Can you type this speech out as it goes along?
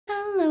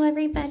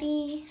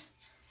everybody.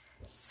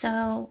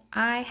 So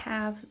I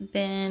have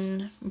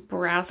been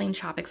browsing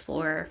Shop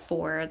Explorer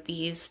for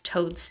these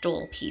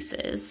Toadstool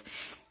pieces,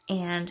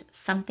 and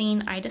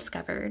something I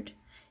discovered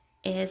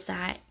is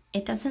that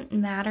it doesn't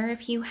matter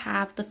if you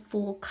have the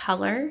full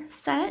color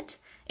set,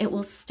 it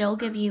will still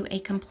give you a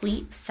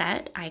complete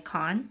set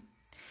icon,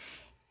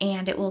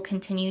 and it will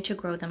continue to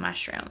grow the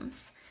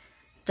mushrooms.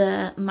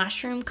 The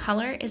mushroom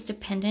color is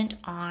dependent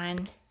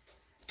on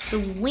the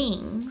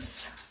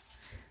wings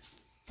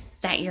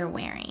that you're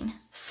wearing.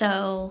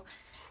 So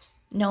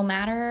no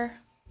matter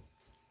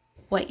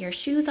what your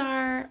shoes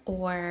are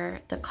or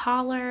the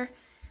collar,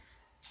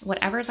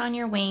 whatever's on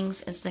your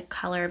wings is the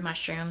colored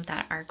mushroom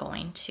that are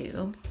going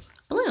to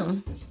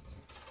bloom.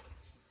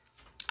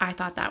 I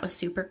thought that was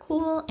super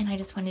cool, and I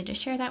just wanted to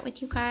share that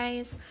with you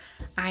guys.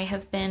 I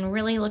have been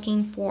really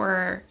looking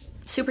for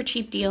super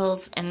cheap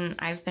deals, and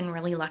I've been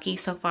really lucky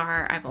so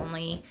far. I've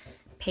only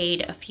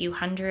paid a few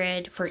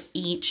hundred for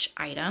each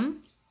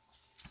item,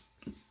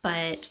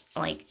 but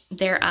like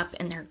they're up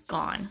and they're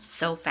gone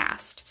so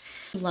fast.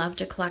 Love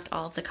to collect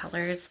all of the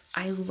colors.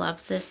 I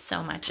love this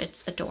so much.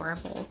 It's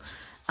adorable.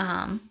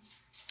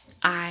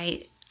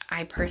 I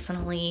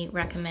personally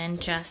recommend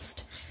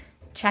just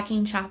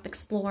checking Shop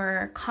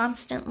Explorer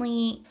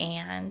constantly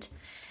and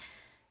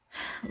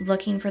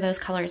looking for those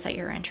colors that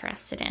you're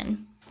interested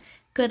in.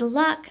 Good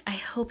luck. I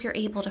hope you're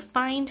able to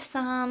find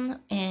some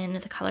in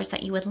the colors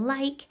that you would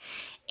like,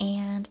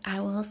 and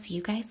I will see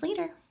you guys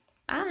later.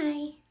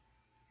 Bye.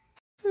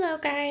 Hello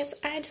guys,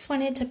 I just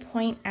wanted to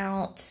point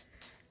out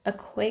a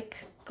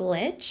quick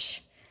glitch.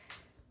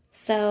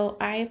 So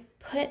I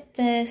put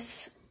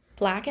this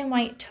black and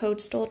white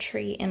toadstool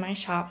tree in my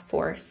shop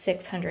for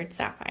 600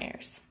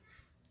 sapphires.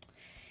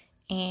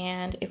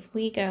 And if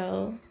we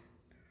go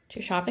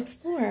to Shop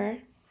Explorer,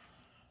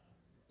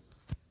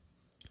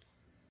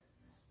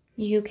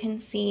 you can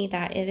see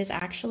that it is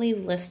actually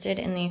listed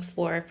in the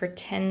Explorer for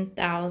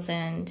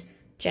 10,000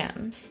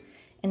 gems.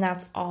 And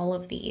that's all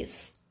of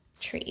these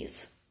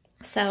trees.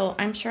 So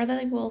I'm sure that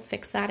they will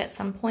fix that at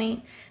some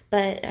point,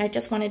 but I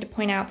just wanted to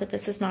point out that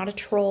this is not a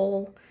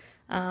troll.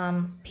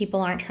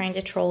 People aren't trying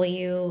to troll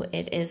you.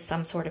 It is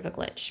some sort of a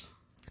glitch.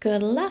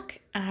 Good luck.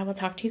 I will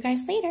talk to you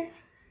guys later.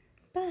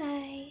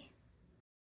 Bye.